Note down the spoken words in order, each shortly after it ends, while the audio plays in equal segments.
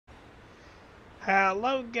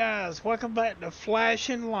Hello guys, welcome back to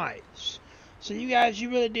Flashing Lights. So you guys, you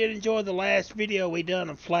really did enjoy the last video we done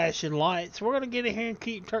on Flashing Lights. We're gonna get in here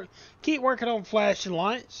and keep working on Flashing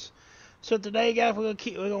Lights. So today guys, we're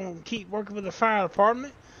gonna keep working with the fire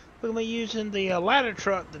department. We're gonna be using the ladder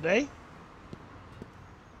truck today.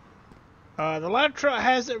 The ladder truck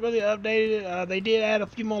hasn't really updated. They did add a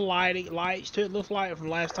few more lights to it. Looks like from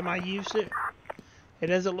last time I used it. It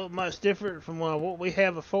doesn't look much different from what we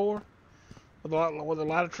had before. With the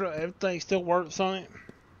ladder truck, everything still works on it.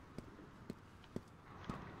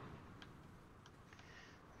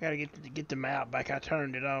 Gotta get the map back. I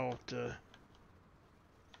turned it off to.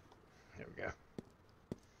 There we go.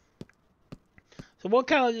 So we'll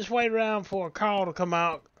kind of just wait around for a call to come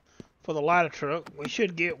out for the ladder truck. We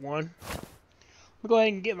should get one. I'll go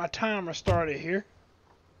ahead and get my timer started here.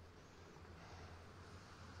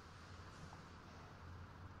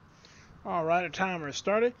 Alright, a timer is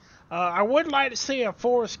started. I would like to see a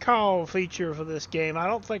forced call feature for this game. I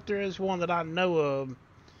don't think there is one that I know of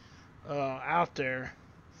out there.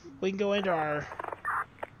 We can go into our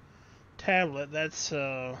tablet. That's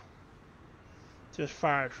just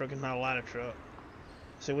fire truck and not a ladder truck.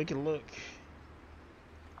 So we can look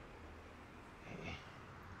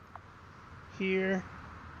here.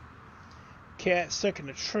 Cat stuck in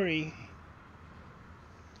a tree.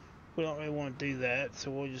 We don't really want to do that, so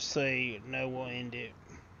we'll just say no, we'll end it.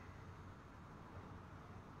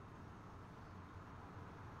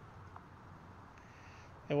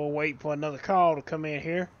 And we'll wait for another call to come in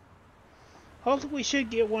here. Hopefully we should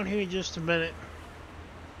get one here in just a minute.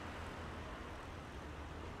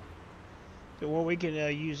 So where we can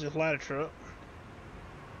use this ladder truck.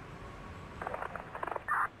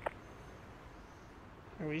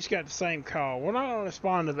 And we just got the same call. We're not going to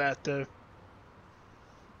respond to that though.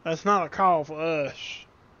 That's not a call for us.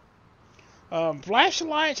 Flashing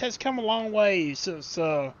Lights has come a long way since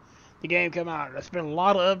the game came out. There's been a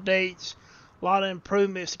lot of updates, a lot of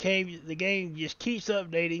improvements. The game just keeps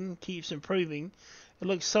updating, keeps improving. It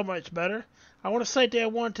looks so much better. I want to say to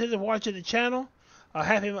everyone that's watching the channel,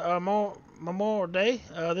 happy Memorial Day.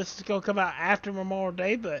 This is going to come out after Memorial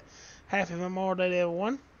Day, but happy Memorial Day to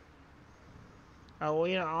everyone.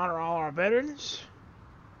 We honor all our veterans.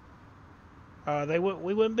 We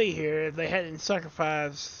wouldn't be here if they hadn't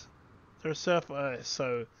sacrificed themselves for us.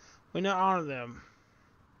 So we now honor them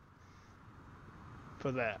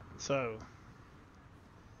for that. So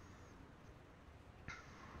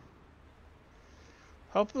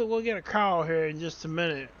hopefully we'll get a call here in just a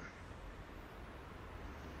minute.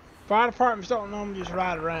 Fire departments don't normally just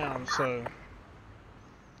ride around, so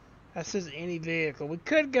that says any vehicle. We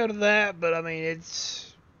could go to that, but I mean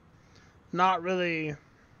it's not really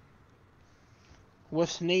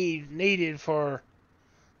what's needed for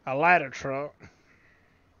a ladder truck.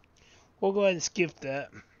 We'll go ahead and skip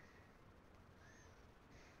that.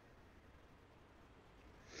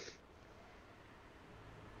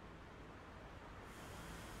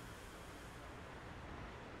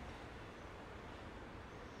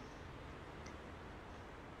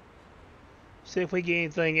 See if we get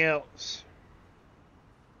anything else.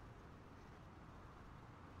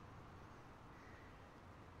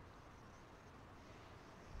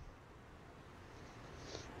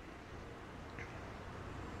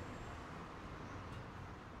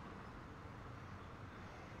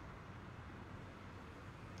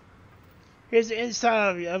 Here's the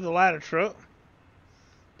inside of the ladder truck.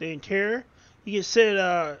 The interior. You can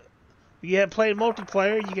sit, you have played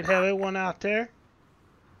multiplayer, you can have everyone out there.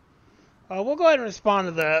 We'll go ahead and respond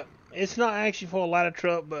to that. It's not actually for a ladder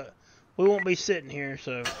truck, but we won't be sitting here,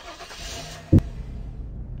 so.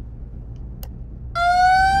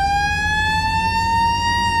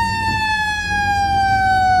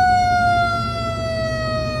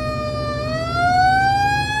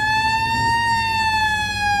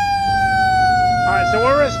 So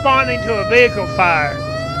we're responding to a vehicle fire.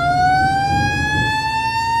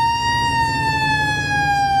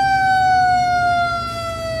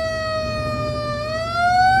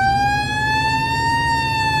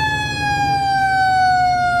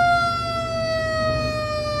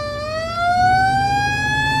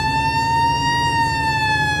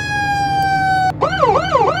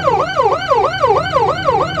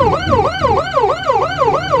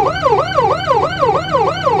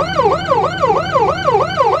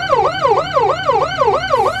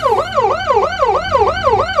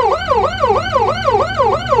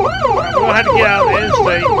 We'll have to get out of the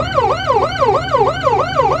interstate.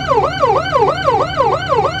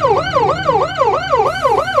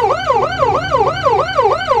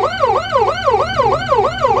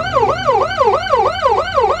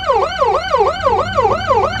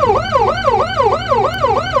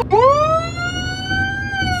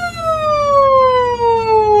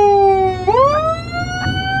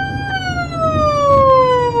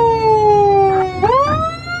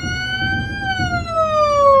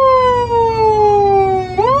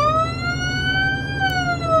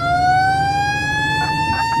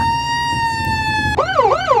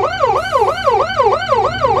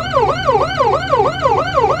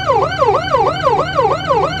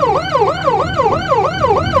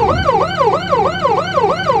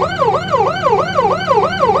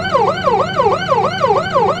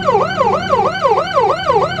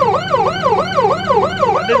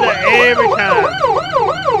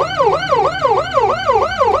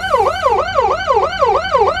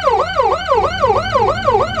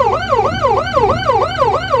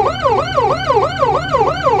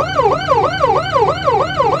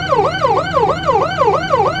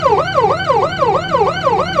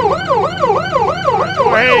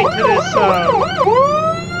 according to this,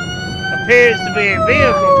 appears to be a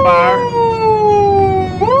vehicle fire.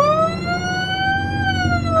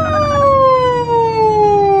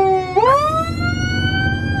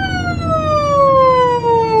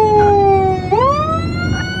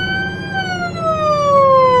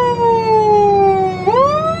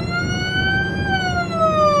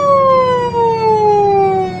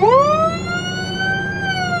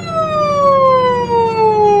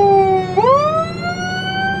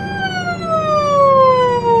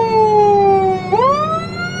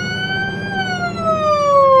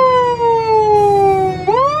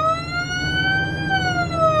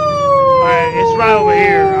 It's right over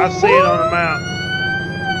here. I see it on the map.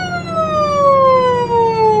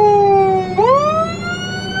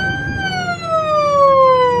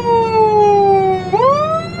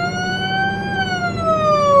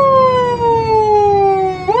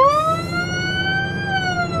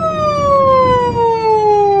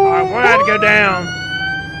 Alright, we're gonna have to go down.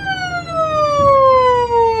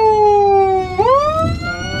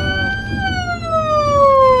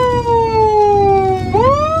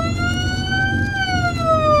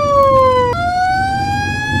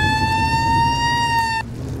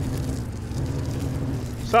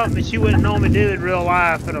 Something that you wouldn't normally do in real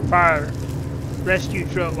life in a fire rescue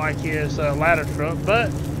truck like this, a ladder truck, but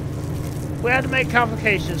we have to make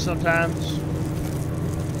complications sometimes.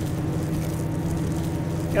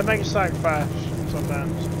 Gotta make a sacrifice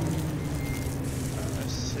sometimes.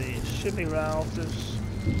 Let's see, it should be right off this.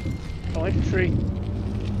 Oh, hit the tree.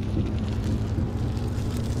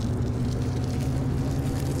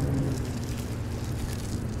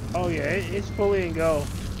 Oh yeah, it's fully in go.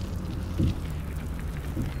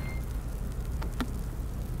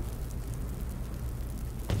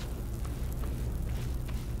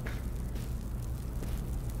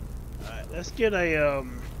 Let's get a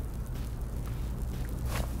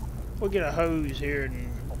we'll get a hose here and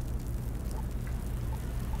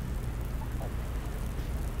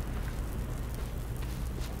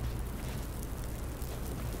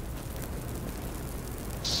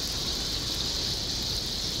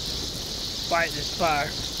fight this fire.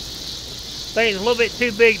 Thing's a little bit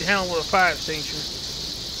too big to handle with a fire extinguisher.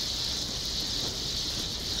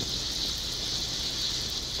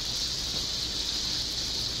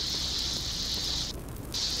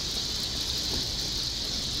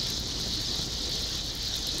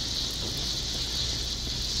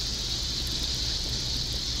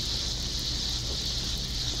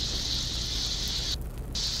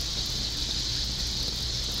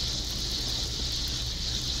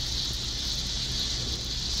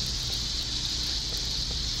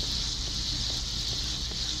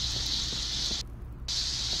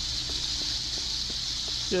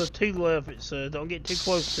 Still two left, it says. Don't get too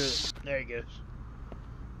close to it. There he goes.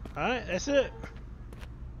 Alright, that's it.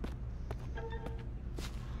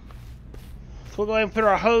 So we'll go ahead and put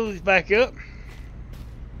our hose back up.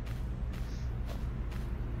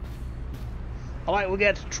 I like we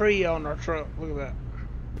got the tree on our truck. Look at that.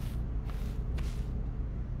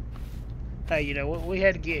 Hey, you know what? We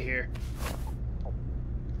had to get here.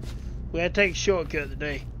 We had to take a shortcut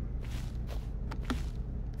today.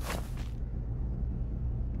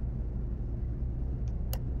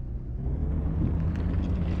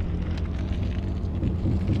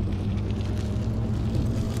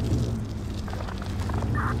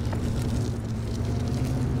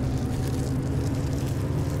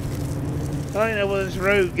 I don't know where this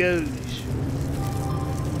road goes.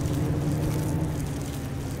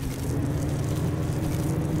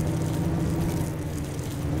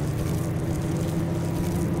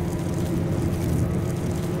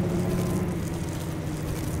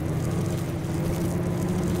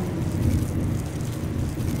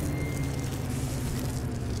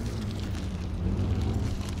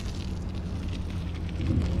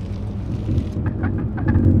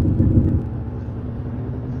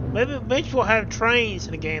 Maybe eventually we'll have trains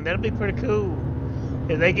in the game. That'll be pretty cool.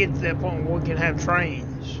 If they get to that point where we can have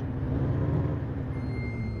trains.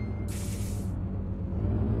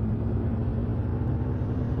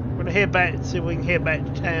 We're gonna head back and see if we can head back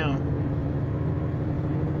to town.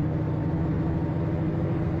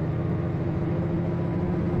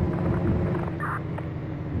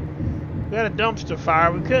 We got a dumpster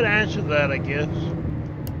fire. We could answer that, I guess.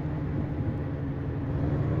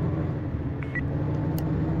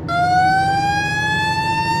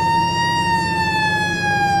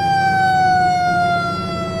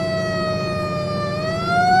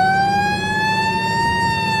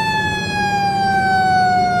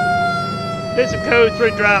 There's a code for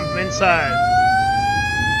a drive from inside.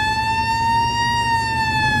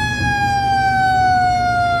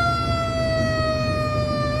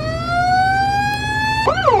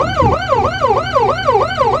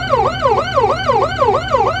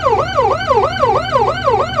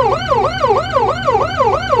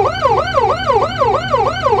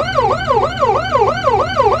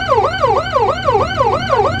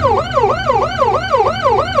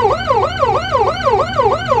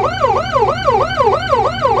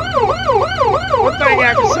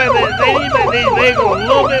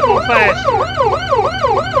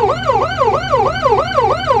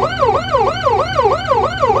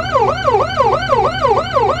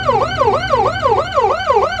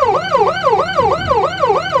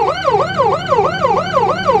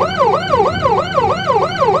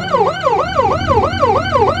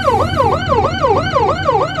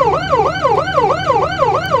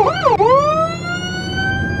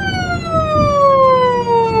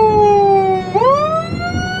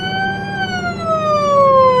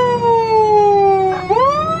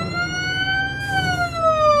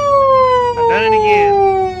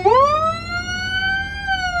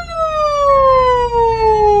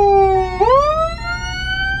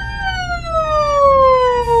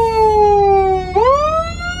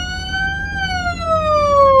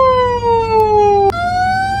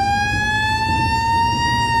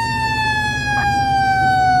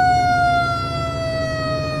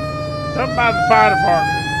 fire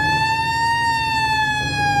department.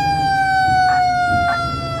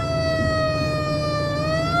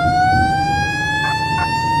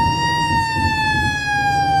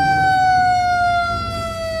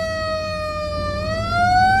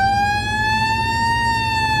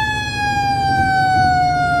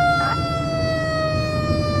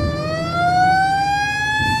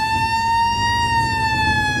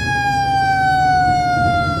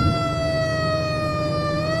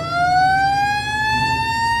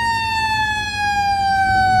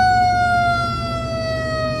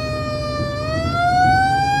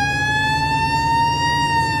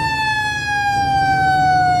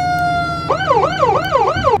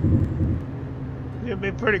 You'll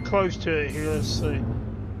be pretty close to it here. Let's see.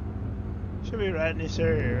 Should be right in this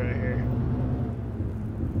area right here.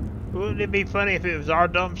 Wouldn't it be funny if it was our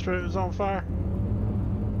dumpster that was on fire?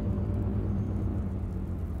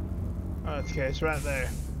 Okay, it's right there.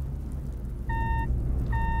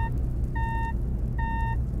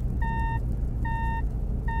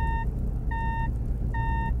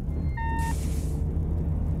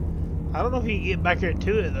 I don't know if you can get back here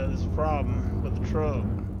to it though. That's the problem with the truck.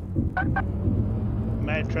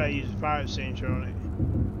 Might try to use a fire extinguisher on it.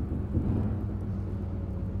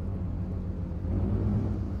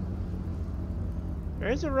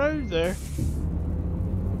 There's a road there.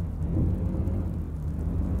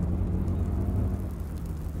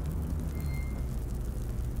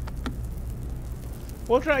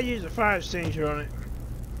 We'll try to use a fire extinguisher on it.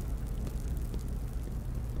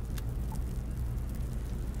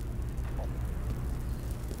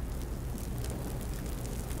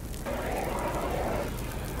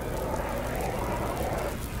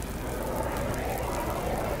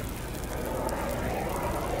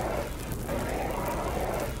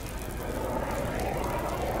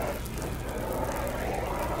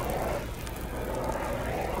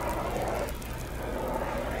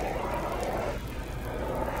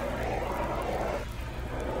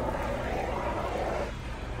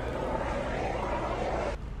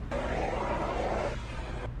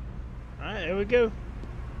 There we go.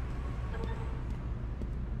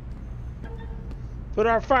 Put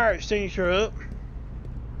our fire extinguisher up.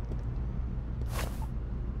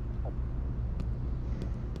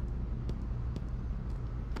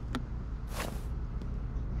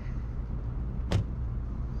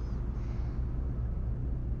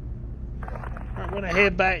 I'm gonna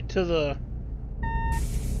head back to the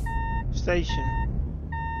station.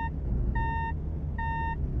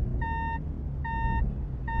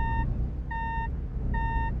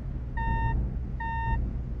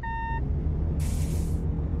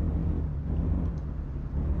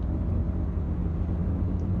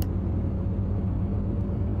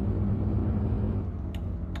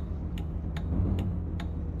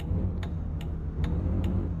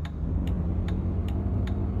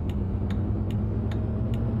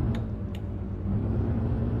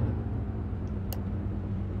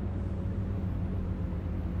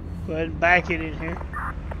 Go ahead and back it in here.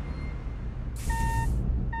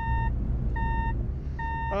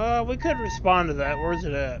 We could respond to that. Where's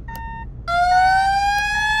it at?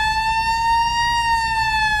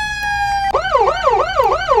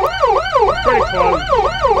 Pretty close.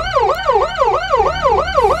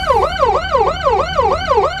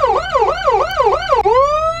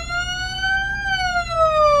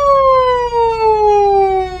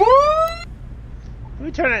 Let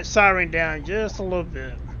me turn that siren down just a little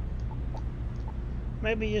bit.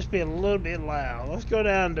 Maybe just be a little bit loud. Let's go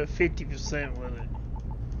down to 50% with it.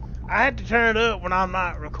 I had to turn it up when I'm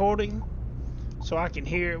not recording so I can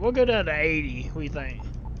hear it. We'll go down to 80, what do you think?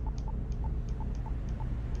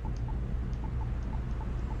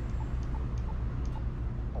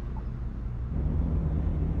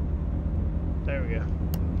 There we go.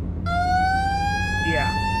 Yeah.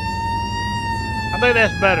 I think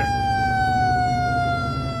that's better.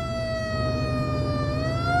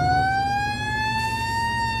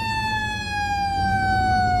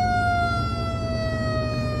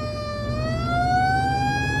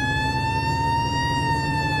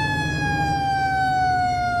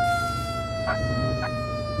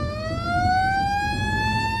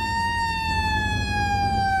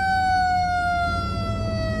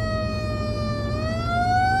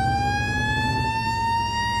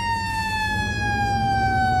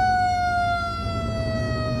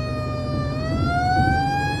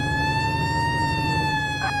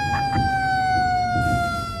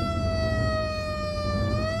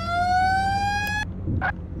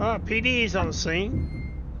 PD is on the scene.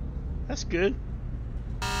 That's good.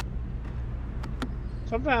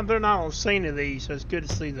 Sometimes they're not on the scene of these, so it's good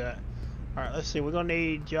to see that. Alright, let's see. We're going to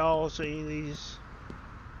need y'all to see these.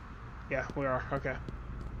 Yeah, we are. Okay.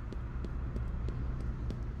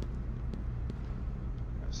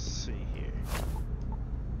 Let's see here.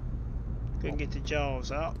 Couldn't get the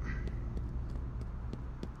jaws out.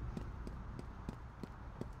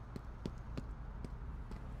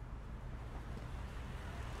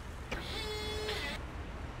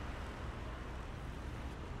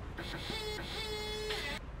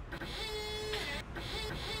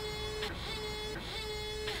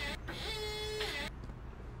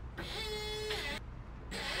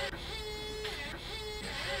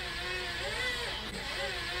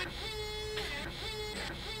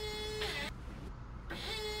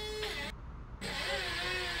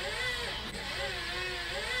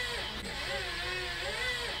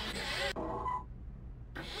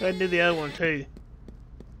 Go ahead and do the other one too,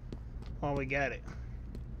 while we got it.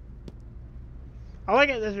 I like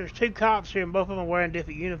it that there's two cops here and both of them are wearing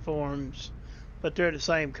different uniforms, but they're in the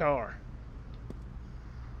same car.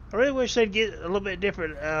 I really wish they'd get a little bit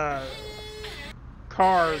different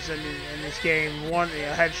cars in this game. One,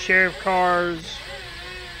 had sheriff cars,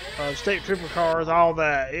 state trooper cars, all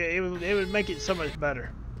that. It would make it so much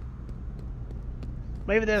better.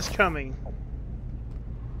 Maybe that's coming.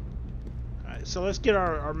 Alright, so let's get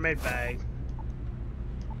our med bag.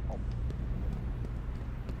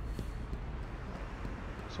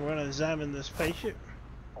 So we're going to examine this patient.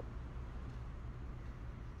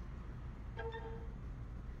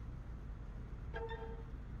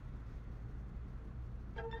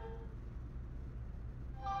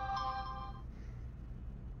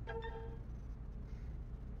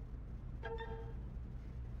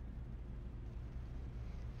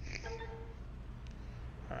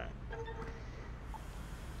 Alright.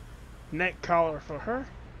 Neck collar for her.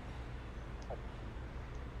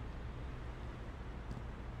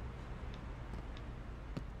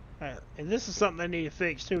 And this is something they need to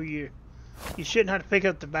fix too. You shouldn't have to pick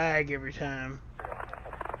up the bag every time.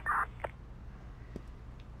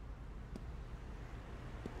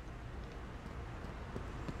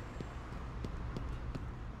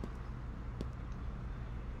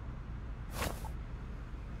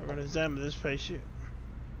 We're going to examine this patient.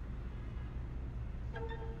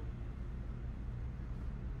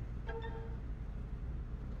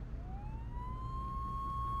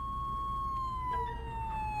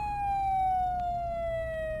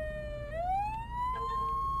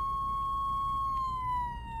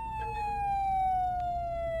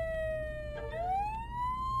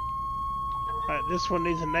 Alright, this one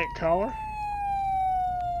needs a neck collar.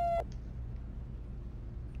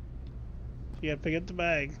 You gotta pick up the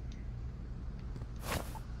bag.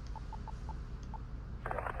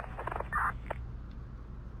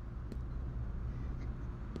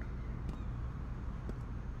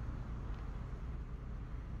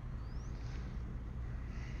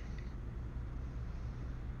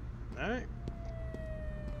 Alright.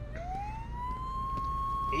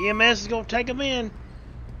 EMS is gonna take them in.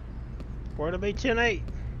 Where to be 10-8.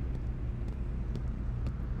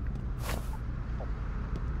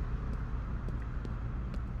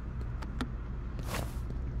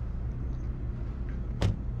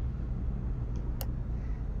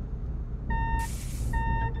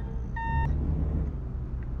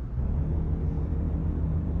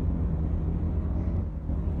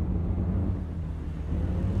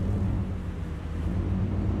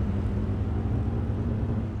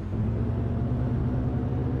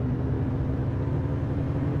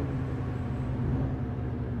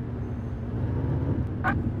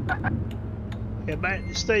 Head back to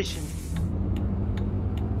the station.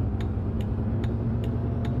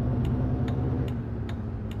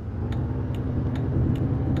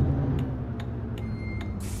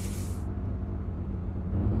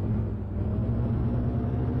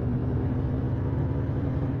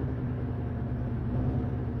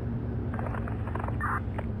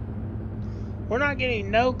 We're not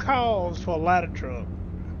getting no calls for a ladder truck.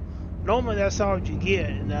 Normally that's all you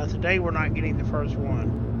get. Now today we're not getting the first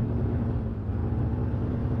one.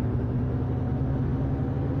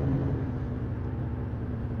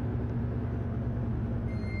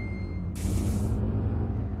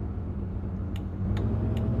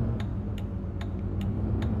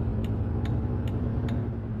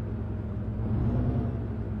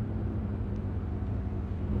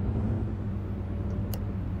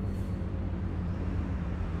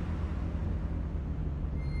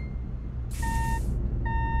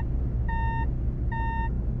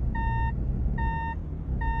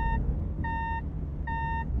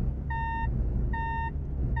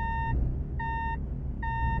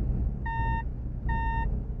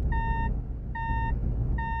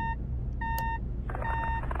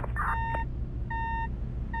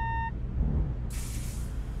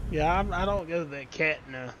 Yeah, I don't go to that cat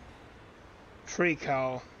in a tree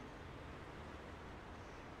call.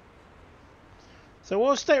 So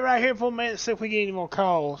we'll stay right here for a minute and see if we get any more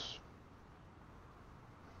calls.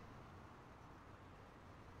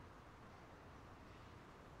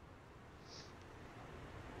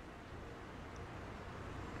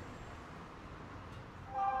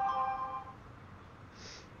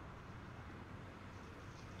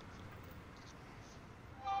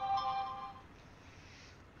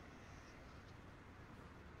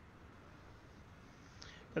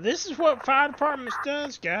 But this is what fire departments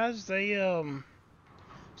does, guys. They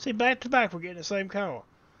see, back to back we're getting the same call.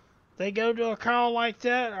 They go to a call like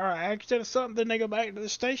that or an accident or something, then they go back to the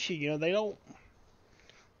station. You know, they don't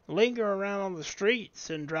linger around on the streets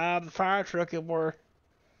and drive the fire truck where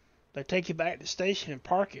they take you back to the station and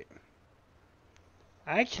park it.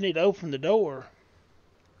 I actually need to open the door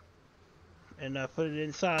and put it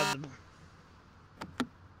inside the...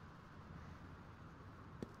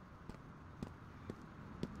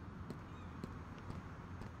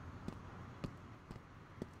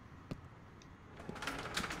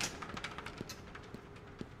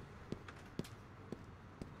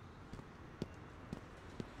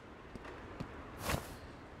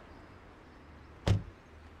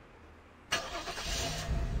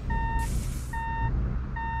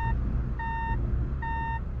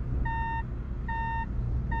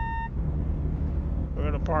 We're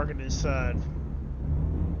going to park it inside.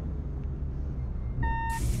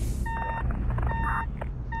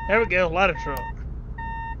 There we go, ladder truck.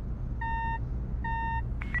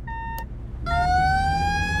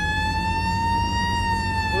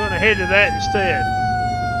 We're going to head to that instead.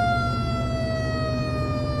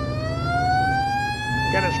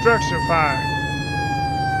 Got a structure fire.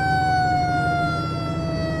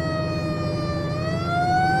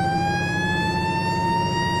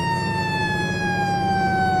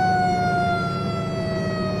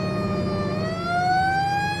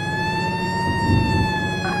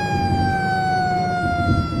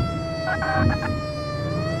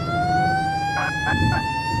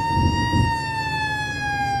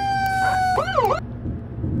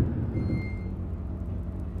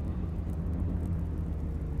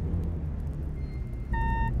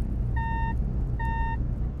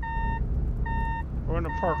 We're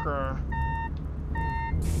gonna park our...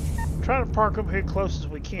 Try to park up here close as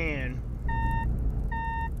we can.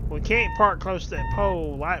 We can't park close to that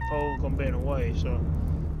pole. Light pole is gonna be in the way, so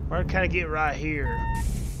we're gonna kind of get right here.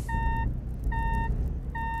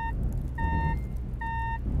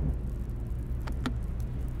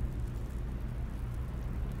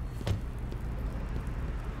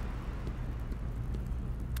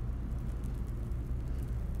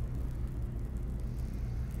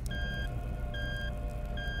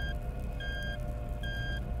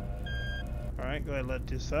 Alright, go ahead and let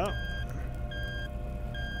this up.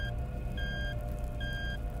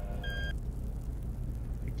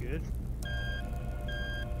 Good.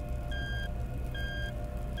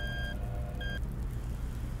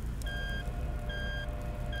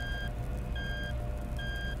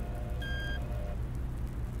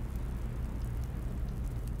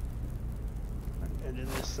 And to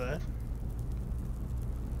this side.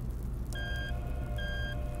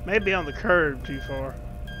 Maybe on the curb too far.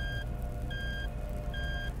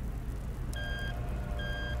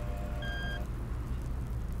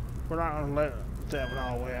 We're not gonna let that one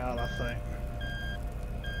all the way out, I think.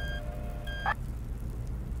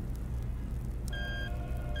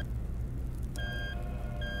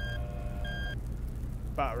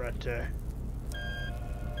 About right there.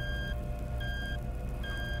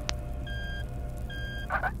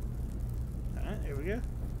 Alright, here we go.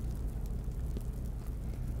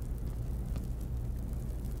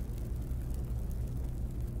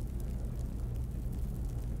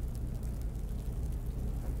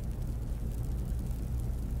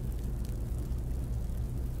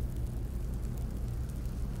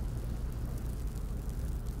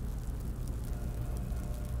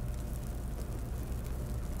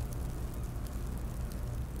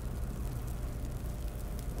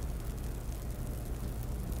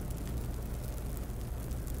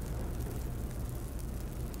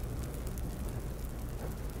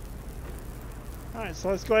 Alright, so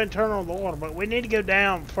let's go ahead and turn on the water, but we need to go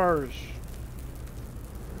down first.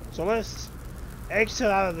 So let's exit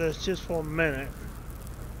out of this just for a minute.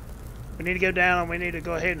 We need to go down and we need to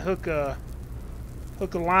go ahead and hook a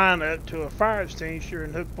line up to a fire extinguisher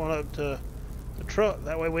and hook one up to the truck.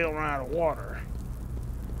 That way we don't run out of water.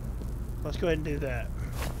 Let's go ahead and do that.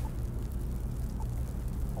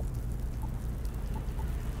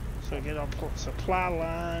 So get our supply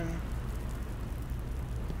line.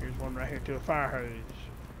 Here's one right here to a fire hose.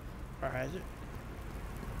 Fire hazard.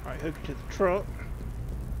 Alright, hook it to the truck.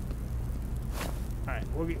 Alright,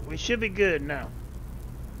 we should be good now.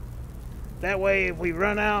 That way, if we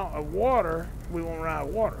run out of water, we won't run out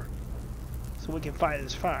of water. So we can fight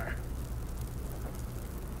this fire.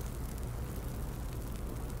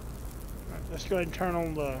 Alright, let's go ahead and turn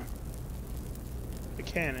on the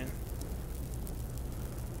cannon.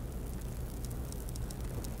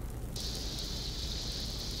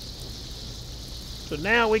 So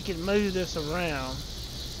now we can move this around.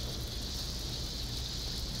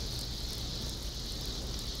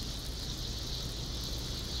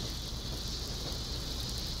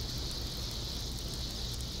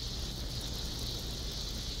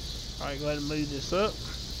 Alright, go ahead and move this up.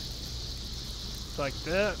 Like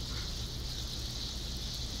that.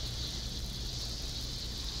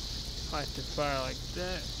 Light the fire like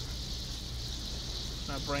that.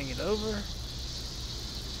 Now bring it over.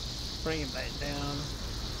 Bring it back down.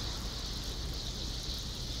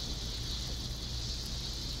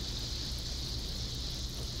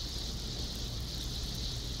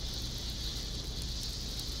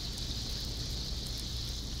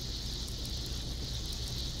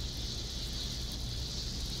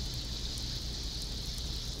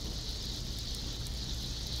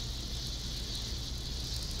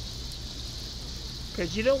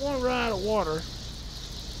 Because you don't want to run out of water.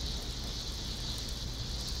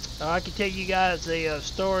 I can tell you guys a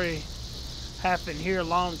story happened here a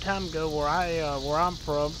long time ago where I'm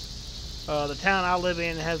from. The town I live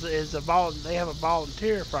in they have a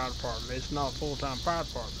volunteer fire department. It's not a full-time fire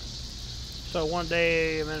department. So one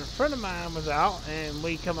day, a friend of mine was out and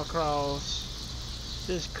we come across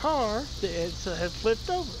this car that had flipped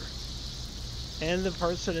over. And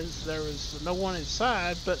there was no one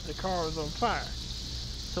inside, but the car was on fire.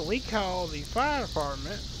 So we called the fire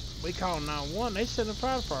department. We called 911. They sent a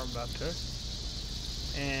fire department out there.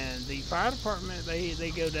 And the fire department,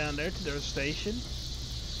 they go down there to their station.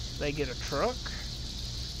 They get a truck.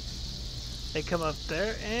 They come up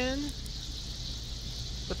there and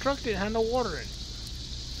the truck didn't have no water in it.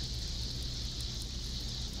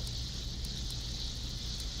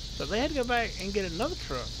 So they had to go back and get another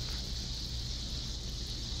truck.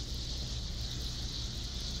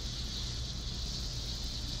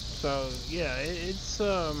 So yeah, it's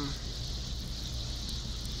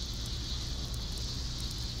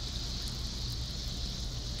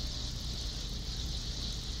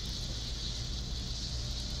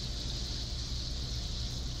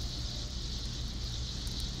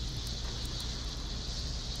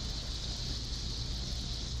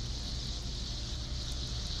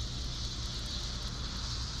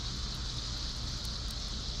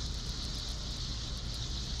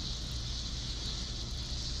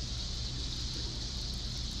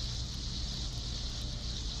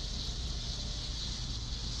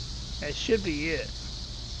that should be it.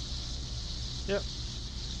 Yep.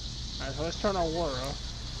 Alright, so let's turn our water off.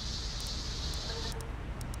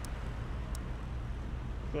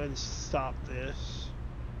 Go ahead and stop this.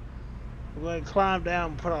 We'll go ahead and climb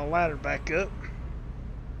down and put our ladder back up.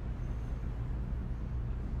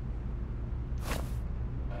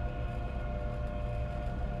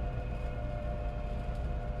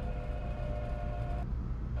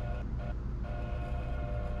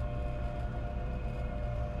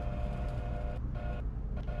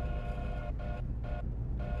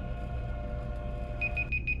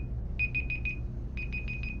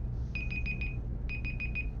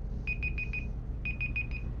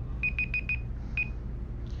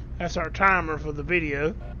 That's our timer for the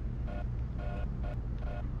video.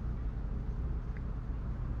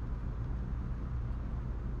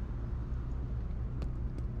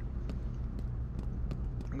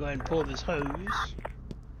 Go ahead and pull this hose. I'm gonna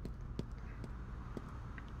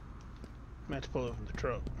have to pull it from the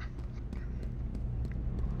truck.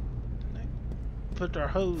 Put our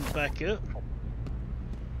hose back up.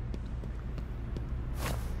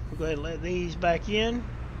 We'll go ahead and let these back in.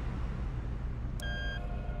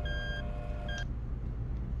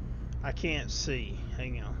 I can't see.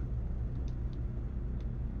 Hang on.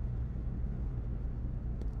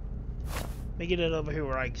 Let me get it over here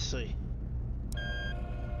where I can see.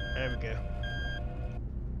 There we go.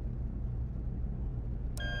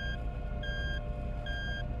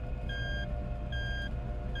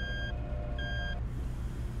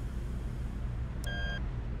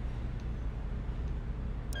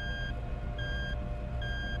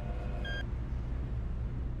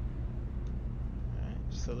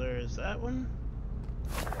 So there is that one.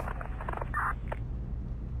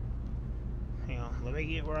 Hang on, let me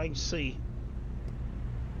get where I can see.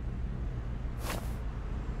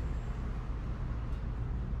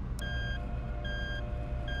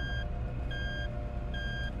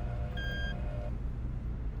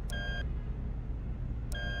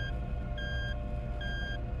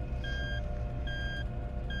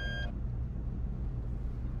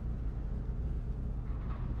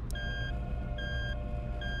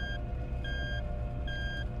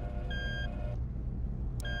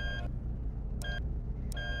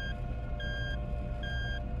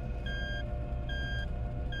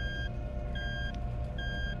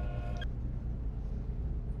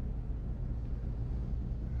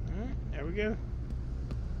 we go.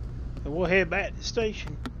 And we'll head back to the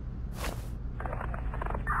station.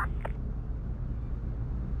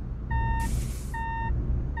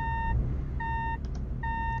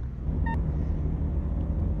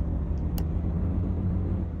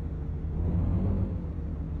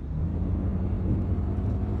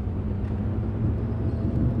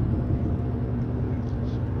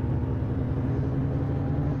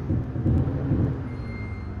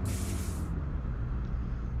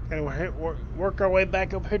 And we'll work our way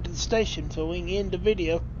back up here to the station so we can end the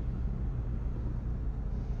video.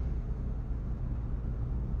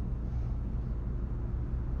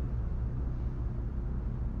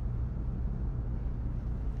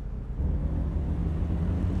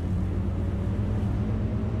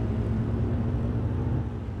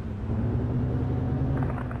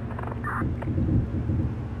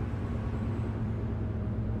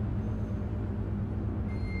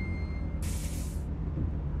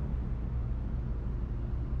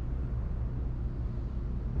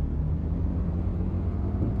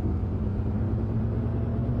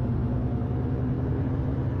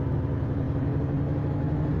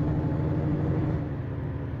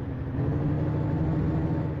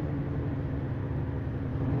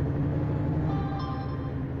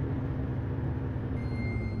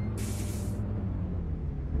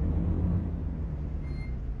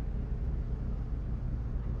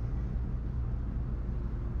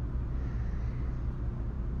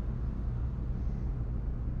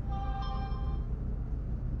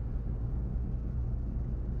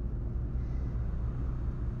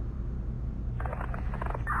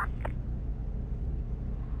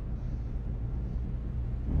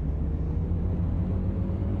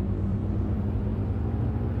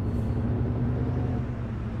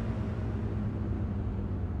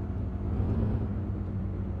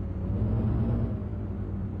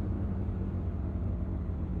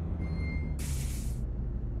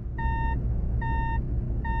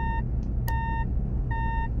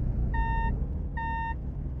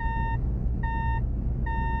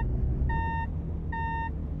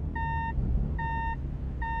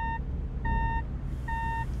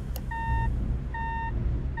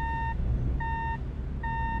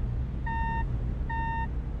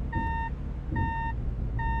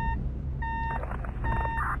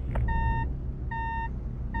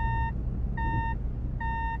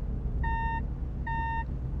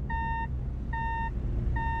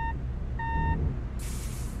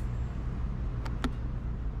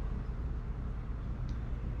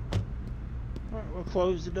 Alright, we'll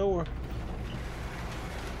close the door.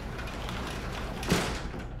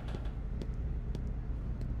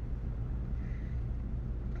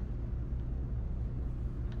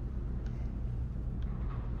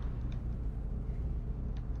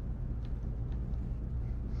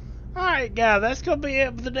 Alright guys, that's going to be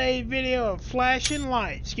it for today's video of flashing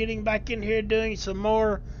lights. Getting back in here doing some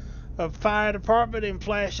more of fire department and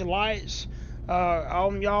flashing lights.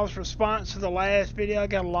 On y'all's response to the last video, I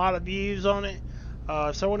got a lot of views on it.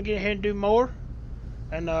 So I want to get ahead and do more.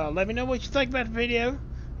 And let me know what you think about the video.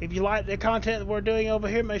 If you like the content that we're doing over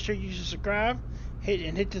here, make sure you subscribe.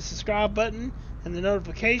 Hit the subscribe button and the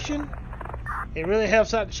notification. It really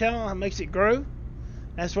helps out the channel and makes it grow.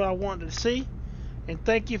 That's what I wanted to see. And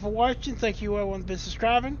thank you for watching. Thank you everyone for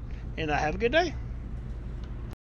subscribing. And have a good day.